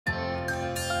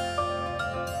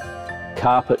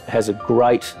Carpet has a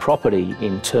great property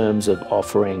in terms of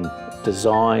offering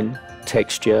design,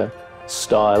 texture,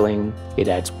 styling. It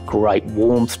adds great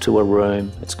warmth to a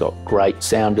room. It's got great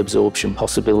sound absorption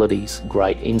possibilities,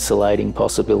 great insulating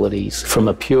possibilities. From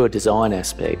a pure design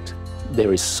aspect,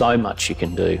 there is so much you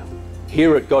can do.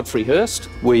 Here at Godfrey Hirst,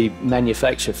 we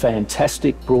manufacture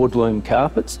fantastic broadloom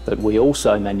carpets, but we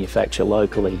also manufacture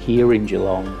locally here in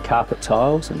Geelong carpet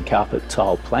tiles and carpet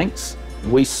tile planks.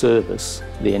 We service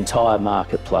the entire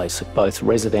marketplace, both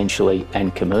residentially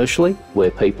and commercially,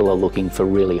 where people are looking for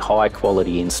really high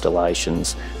quality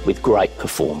installations with great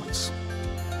performance.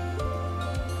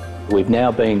 We've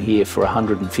now been here for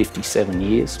 157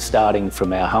 years, starting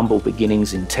from our humble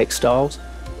beginnings in textiles,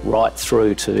 right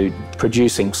through to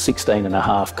producing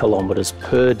 16.5 kilometres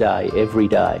per day, every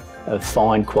day, of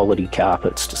fine quality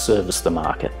carpets to service the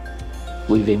market.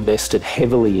 We've invested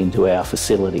heavily into our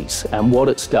facilities, and what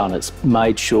it's done, it's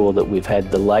made sure that we've had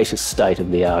the latest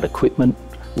state-of-the-art equipment.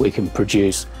 We can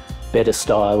produce better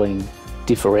styling,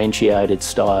 differentiated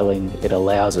styling. It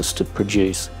allows us to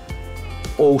produce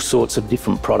all sorts of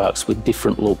different products with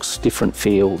different looks, different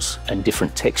feels and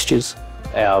different textures.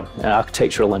 Our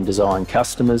architectural and design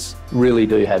customers really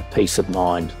do have peace of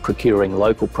mind procuring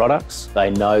local products. They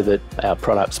know that our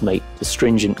products meet the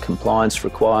stringent compliance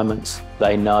requirements.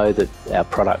 They know that our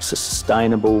products are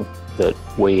sustainable, that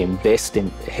we invest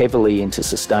heavily into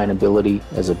sustainability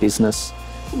as a business.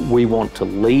 We want to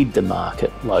lead the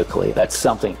market locally. That's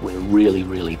something we're really,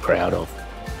 really proud of.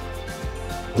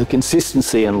 The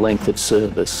consistency and length of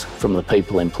service from the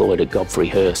people employed at Godfrey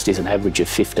Hirst is an average of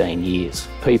 15 years.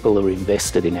 People are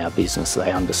invested in our business,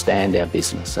 they understand our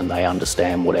business and they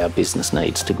understand what our business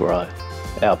needs to grow.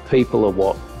 Our people are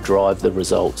what drive the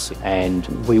results, and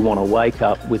we want to wake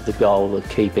up with the goal of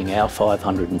keeping our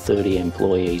 530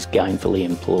 employees gainfully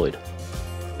employed.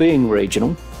 Being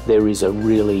regional, there is a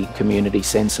really community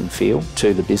sense and feel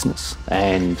to the business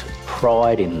and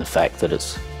pride in the fact that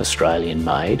it's Australian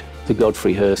made. The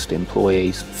Godfrey Hirst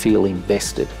employees feel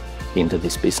invested into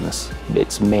this business.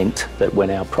 It's meant that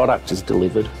when our product is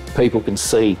delivered, people can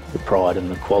see the pride and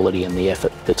the quality and the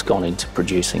effort that's gone into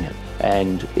producing it.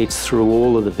 And it's through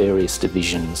all of the various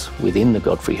divisions within the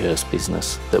Godfrey Hirst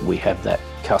business that we have that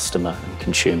customer and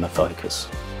consumer focus.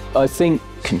 I think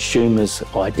consumers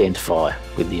identify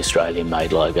with the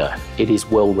Australian-made logo. It is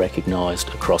well recognised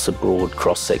across a broad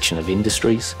cross-section of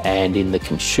industries, and in the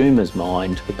consumer's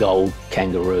mind, the gold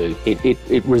kangaroo,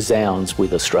 it resounds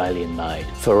with Australian-made.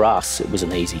 For us, it was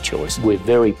an easy choice. We're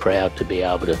very proud to be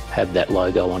able to have that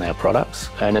logo on our products,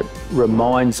 and it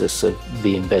reminds us of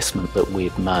the investment that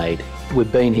we've made. We've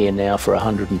been here now for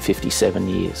 157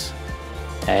 years,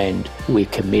 and we're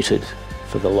committed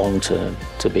for the long term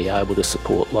to be able to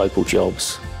support local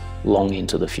jobs long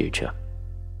into the future.